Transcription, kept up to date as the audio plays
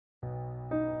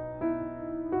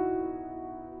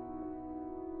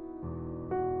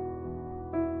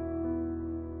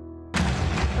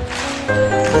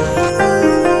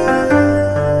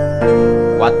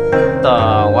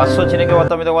계속해서 진행해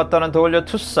왔다는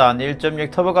더올뉴투싼 1.6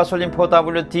 터보 가솔린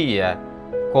 4WD에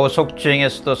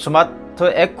고속주행에서도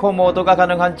스마트 에코모드가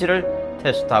가능한지를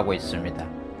테스트하고 있습니다.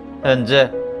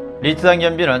 현재 리터당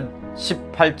연비는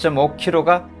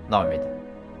 18.5km가 나옵니다.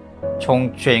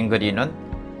 총 주행거리는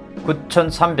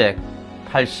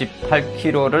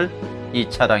 9,388km를 이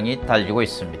차량이 달리고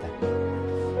있습니다.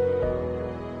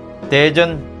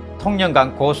 대전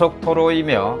통영간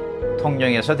고속도로이며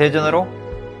통영에서 대전으로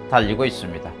달리고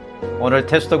있습니다. 오늘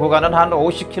테스트 구간은 한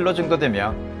 50km 정도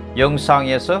되며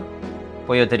영상에서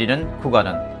보여드리는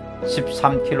구간은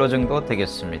 13km 정도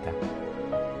되겠습니다.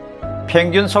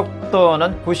 평균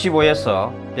속도는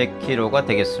 95에서 100km가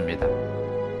되겠습니다.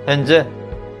 현재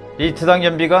리터당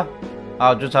연비가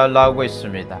아주 잘 나오고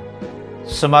있습니다.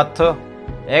 스마트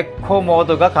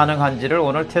에코모드가 가능한지를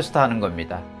오늘 테스트하는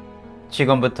겁니다.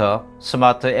 지금부터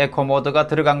스마트 에코모드가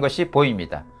들어간 것이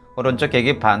보입니다. 오른쪽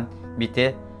계기판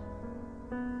밑에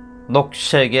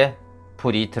녹색의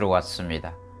불이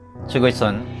들어왔습니다.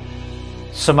 이것은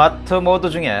스마트 모드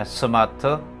중에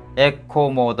스마트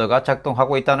에코모드가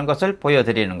작동하고 있다는 것을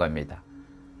보여드리는 겁니다.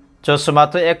 저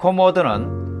스마트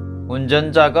에코모드는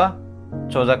운전자가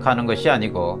조작하는 것이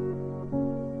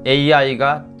아니고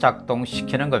AI가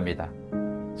작동시키는 겁니다.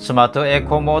 스마트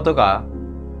에코모드가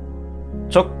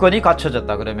조건이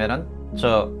갖춰졌다 그러면은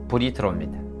저 불이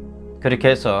들어옵니다. 그렇게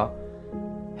해서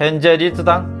현재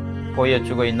리터당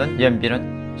보여주고 있는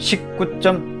연비는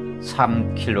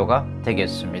 19.3km가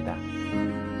되겠습니다.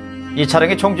 이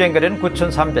차량의 총주행거리는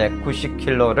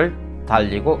 9,390km를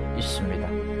달리고 있습니다.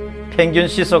 평균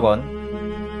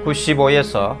시속은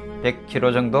 95에서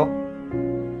 100km 정도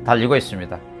달리고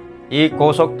있습니다. 이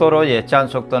고속도로의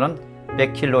제한속도는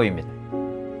 100km입니다.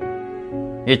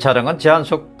 이 차량은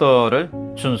제한속도를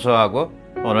준수하고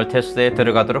오늘 테스트에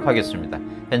들어가도록 하겠습니다.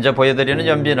 현재 보여드리는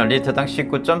연비는 리터당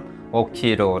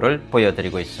 19.5km를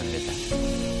보여드리고 있습니다.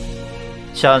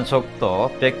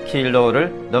 제한속도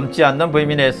 100km를 넘지 않는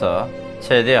범위 내에서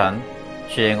최대한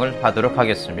주행을 하도록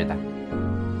하겠습니다.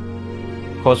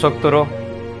 고속도로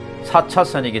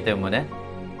 4차선이기 때문에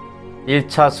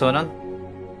 1차선은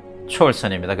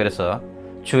초월선입니다. 그래서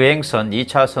주행선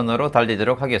 2차선으로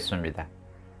달리도록 하겠습니다.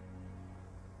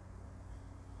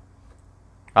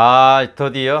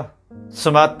 드디어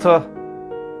스마트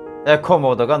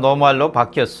에코모드가 노멀로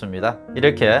바뀌었습니다.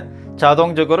 이렇게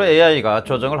자동적으로 AI가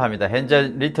조정을 합니다.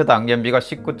 현재 리터당 연비가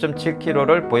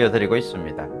 19.7km를 보여드리고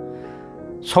있습니다.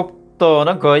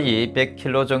 속도는 거의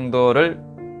 100km 정도를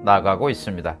나가고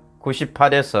있습니다.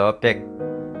 98에서 100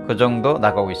 그 정도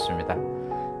나가고 있습니다.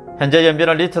 현재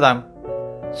연비는 리터당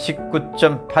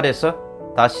 19.8에서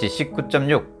다시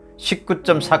 19.6,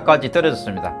 19.4까지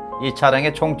떨어졌습니다. 이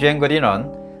차량의 총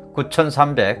주행거리는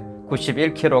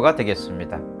 9,391km가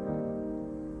되겠습니다.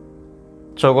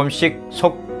 조금씩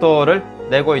속도를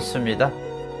내고 있습니다.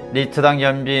 리터당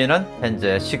연비는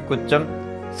현재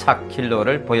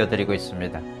 19.4km를 보여드리고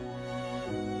있습니다.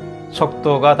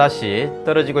 속도가 다시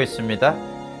떨어지고 있습니다.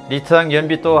 리터당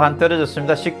연비 또한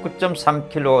떨어졌습니다.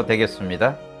 19.3km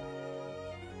되겠습니다.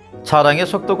 차량의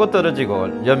속도가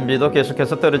떨어지고 연비도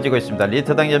계속해서 떨어지고 있습니다.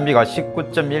 리터당 연비가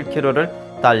 19.1km를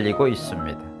달리고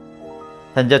있습니다.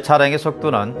 현재 차량의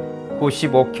속도는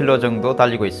 95km 정도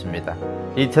달리고 있습니다.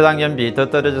 리터당 연비 더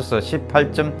떨어져서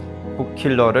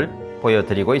 18.9km를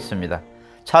보여드리고 있습니다.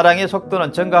 차량의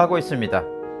속도는 증가하고 있습니다.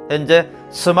 현재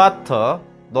스마트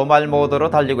노멀 모드로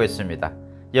달리고 있습니다.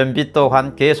 연비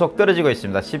또한 계속 떨어지고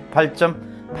있습니다.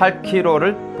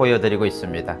 18.8km를 보여드리고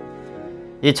있습니다.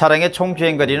 이 차량의 총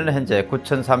주행거리는 현재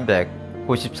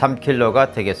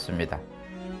 9,393km가 되겠습니다.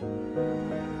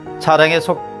 차량의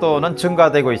속도는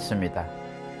증가되고 있습니다.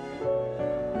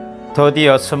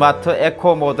 드디어 스마트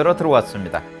에코 모드로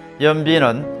들어왔습니다.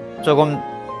 연비는 조금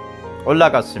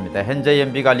올라갔습니다. 현재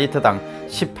연비가 리터당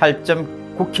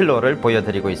 18.9km를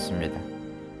보여드리고 있습니다.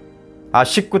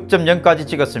 19.0까지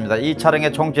찍었습니다. 이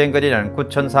차량의 총 주행거리는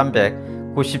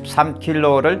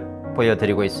 9,393km를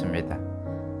보여드리고 있습니다.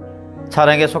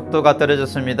 차량의 속도가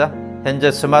떨어졌습니다.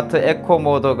 현재 스마트 에코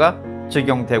모드가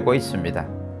적용되고 있습니다.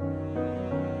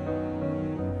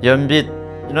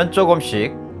 연비는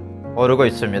조금씩 오르고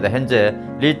있습니다. 현재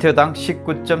리터당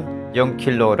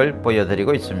 19.0km를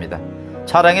보여드리고 있습니다.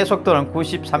 차량의 속도는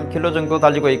 93km 정도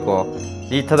달리고 있고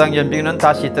리터당 연비는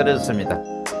다시 떨어졌습니다.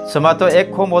 스마트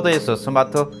에코 모드에서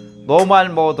스마트 노멀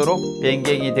모드로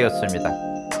변경이 되었습니다.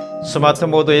 스마트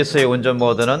모드에서의 운전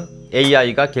모드는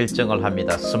AI가 결정을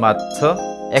합니다. 스마트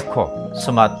에코,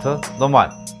 스마트 노멀,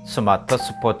 스마트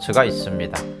스포츠가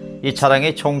있습니다. 이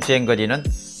차량의 총 주행거리는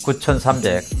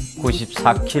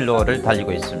 9,394km를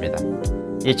달리고 있습니다.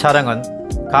 이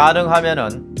차량은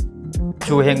가능하면은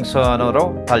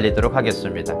주행선으로 달리도록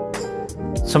하겠습니다.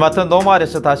 스마트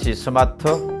노멀에서 다시 스마트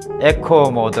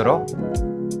에코모드로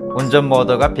운전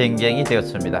모드가 변경이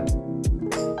되었습니다.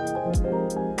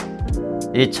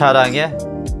 이 차량의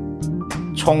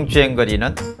총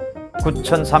주행거리는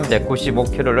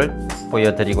 9,395km를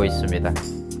보여드리고 있습니다.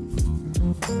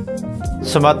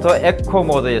 스마트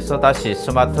에코모드에서 다시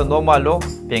스마트 노멀로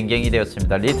변경이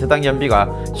되었습니다. 리터당 연비가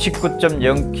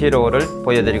 19.0km를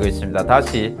보여드리고 있습니다.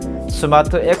 다시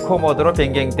스마트 에코모드로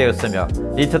변경되었으며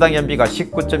리터당 연비가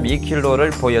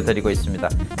 19.2km를 보여드리고 있습니다.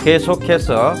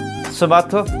 계속해서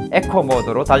스마트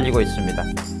에코모드로 달리고 있습니다.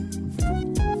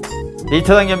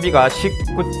 리터당 연비가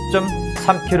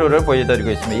 19.3km를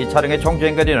보여드리고 있으며 이 차량의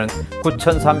총주행거리는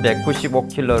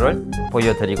 9,395km를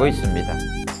보여드리고 있습니다.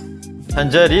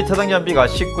 현재 리터당 연비가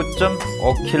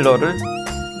 19.5km를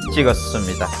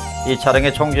찍었습니다. 이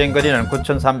차량의 총주행거리는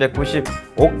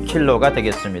 9,395km가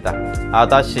되겠습니다.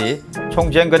 다시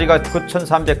총주행거리가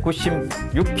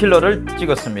 9,396km를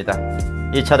찍었습니다.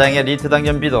 이 차량의 리터당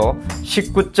연비도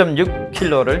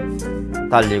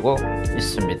 19.6km를 달리고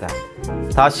있습니다.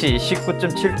 다시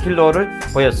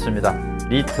 19.7km를 보였습니다.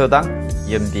 리터당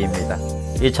연비입니다.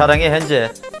 이 차량의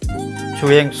현재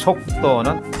주행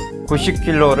속도는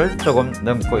 90km를 조금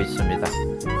넘고 있습니다.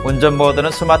 운전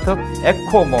모드는 스마트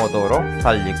에코 모드로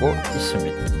달리고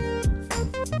있습니다.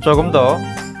 조금 더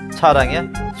차량의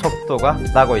속도가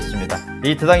나고 있습니다.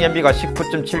 리터당 연비가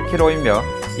 19.7km이며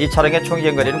이 차량의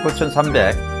총주행거리는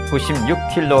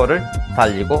 9,396km를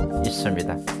달리고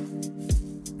있습니다.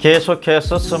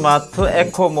 계속해서 스마트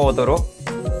에코 모드로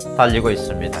달리고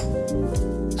있습니다.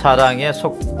 차량의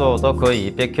속도도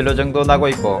거의 100km 정도 나고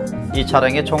있고 이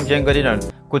차량의 총주행거리는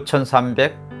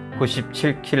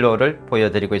 9,397km를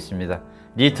보여드리고 있습니다.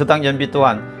 리터당 연비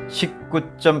또한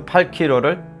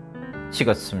 19.8km를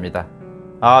찍었습니다.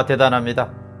 대단합니다.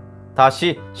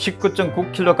 다시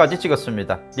 19.9km까지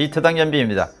찍었습니다. 리터당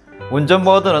연비입니다. 운전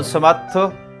모드는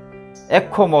스마트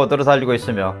에코 모드로 달리고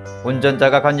있으며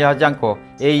운전자가 관여하지 않고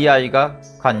AI가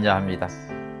관여합니다.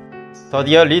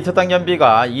 드디어 리터당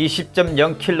연비가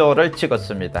 20.0km를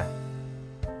찍었습니다.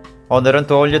 오늘은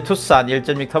더올뉴투싼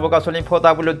 1.6 터보 가솔린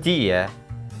 4WD에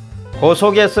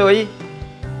고속에서의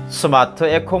스마트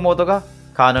에코모드가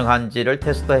가능한지를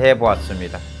테스트해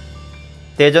보았습니다.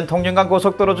 대전 통영간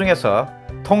고속도로 중에서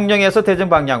통영에서 대전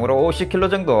방향으로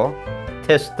 50km 정도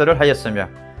테스트를 하였으며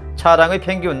차량의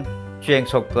평균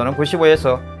주행속도는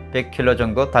 95에서 100km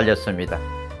정도 달렸습니다.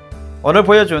 오늘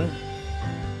보여준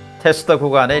테스트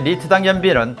구간의 리터당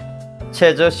연비는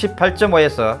최저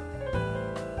 18.5에서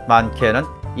많게는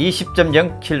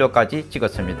 20.0km까지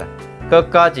찍었습니다.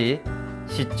 끝까지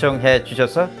시청해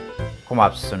주셔서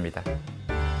고맙습니다.